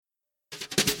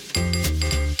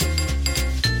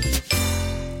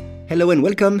Hello and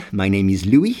welcome, my name is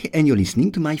Louis and you're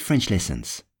listening to my French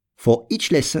lessons. For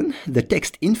each lesson, the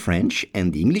text in French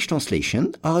and the English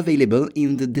translation are available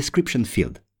in the description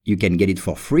field. You can get it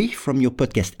for free from your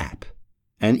podcast app.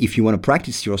 And if you want to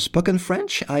practice your spoken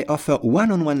French, I offer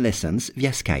one-on-one lessons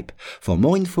via Skype. For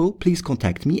more info, please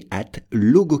contact me at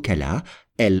logokala,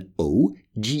 Logokala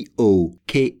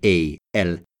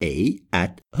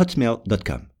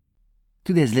 @hotmail.com.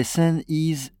 Today's lesson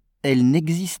is Elle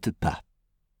n'existe pas.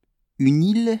 Une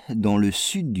île dans le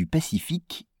sud du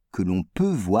Pacifique que l'on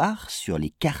peut voir sur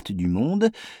les cartes du monde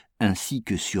ainsi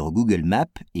que sur Google Maps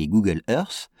et Google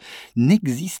Earth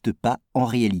n'existe pas en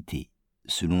réalité,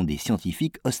 selon des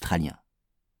scientifiques australiens.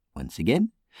 Once again,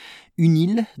 une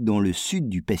île dans le sud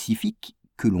du Pacifique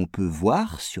que l'on peut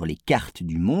voir sur les cartes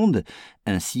du monde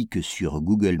ainsi que sur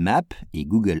Google Maps et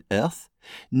Google Earth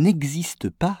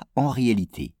n'existe pas en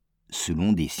réalité,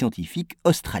 selon des scientifiques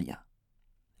australiens.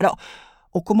 Alors,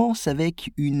 on commence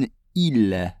avec une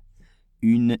île,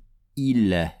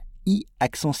 I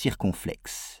accent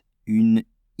circonflexe, une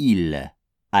île,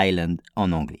 island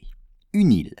en anglais,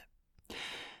 une île.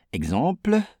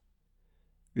 Exemple,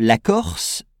 la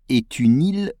Corse est une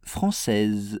île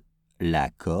française, la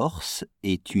Corse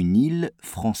est une île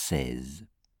française.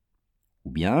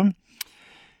 Ou bien,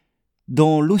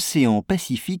 dans l'océan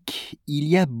Pacifique, il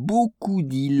y a beaucoup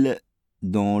d'îles,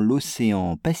 dans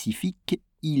l'océan Pacifique,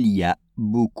 il y a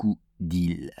beaucoup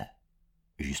d'îles.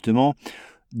 Justement,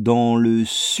 dans le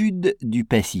sud du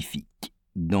Pacifique,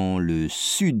 dans le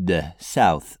sud,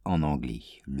 south en anglais,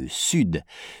 le sud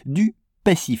du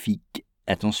Pacifique.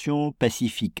 Attention,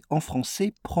 Pacifique en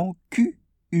français prend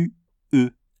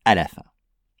Q-U-E à la fin.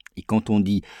 Et quand on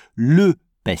dit le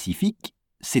Pacifique,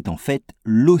 c'est en fait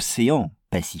l'océan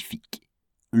Pacifique.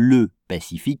 Le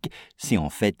Pacifique, c'est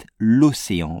en fait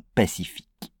l'océan Pacifique.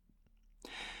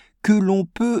 Que l'on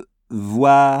peut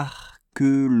voir,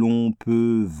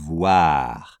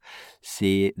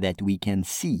 c'est that we can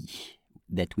see,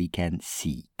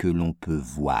 que l'on peut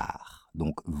voir.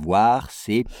 Donc voir,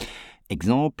 c'est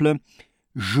exemple,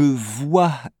 je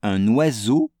vois un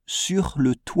oiseau sur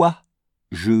le toit,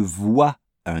 je vois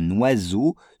un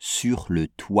oiseau sur le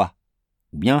toit.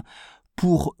 Ou bien,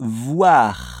 pour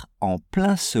voir en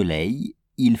plein soleil,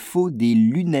 il faut des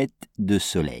lunettes de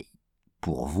soleil.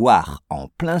 Pour voir en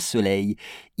plein soleil,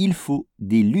 il faut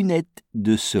des lunettes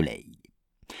de soleil.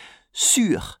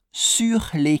 Sur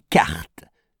les cartes,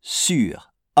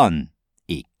 sur, on,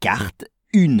 et carte,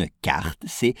 une carte,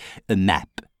 c'est a map.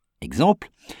 Exemple,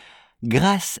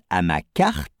 grâce à ma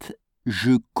carte,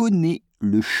 je connais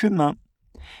le chemin.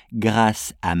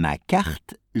 Grâce à ma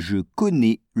carte, je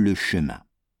connais le chemin.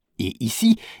 Et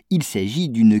ici, il s'agit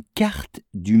d'une carte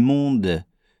du monde.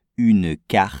 Une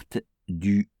carte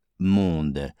du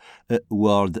monde. A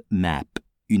world map.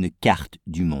 Une carte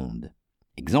du monde.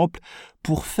 Exemple,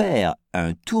 pour faire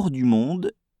un tour du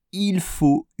monde, il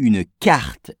faut une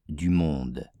carte du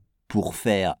monde. Pour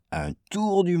faire un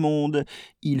tour du monde,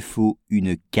 il faut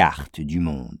une carte du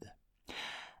monde.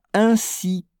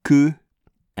 Ainsi que,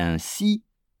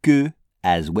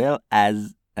 as well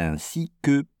as, ainsi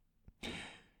que,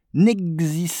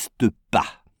 n'existe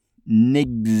pas.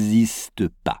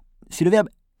 C'est le verbe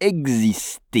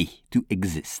exister, to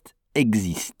exist,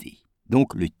 exister.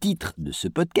 Donc le titre de ce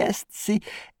podcast, c'est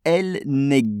 « Elle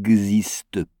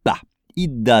n'existe pas ».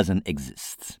 It doesn't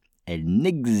exist. Elle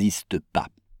n'existe pas.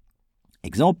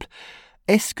 Exemple,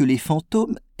 est-ce que les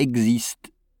fantômes existent?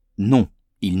 Non,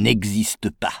 ils n'existent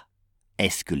pas.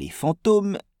 Est-ce que les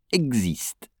fantômes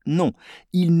existent? Non,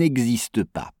 ils n'existent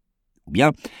pas. Ou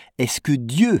bien, est-ce que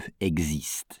Dieu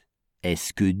existe?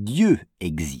 Est-ce que Dieu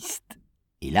existe?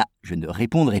 Et là, je ne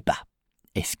répondrai pas.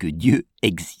 Est-ce que Dieu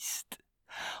existe?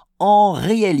 En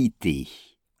réalité,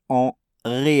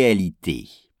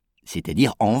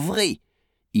 c'est-à-dire en vrai,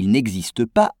 il n'existe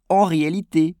pas en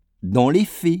réalité. Dans les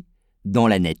faits, dans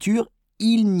la nature,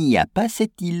 il n'y a pas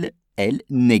cette île. Elle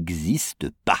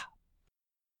n'existe pas.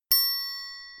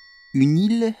 Une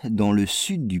île dans le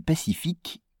sud du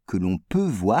Pacifique que l'on peut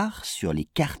voir sur les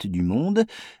cartes du monde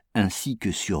ainsi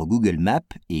que sur Google Maps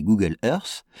et Google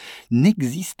Earth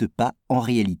n'existe pas en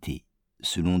réalité,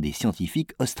 selon des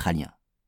scientifiques australiens.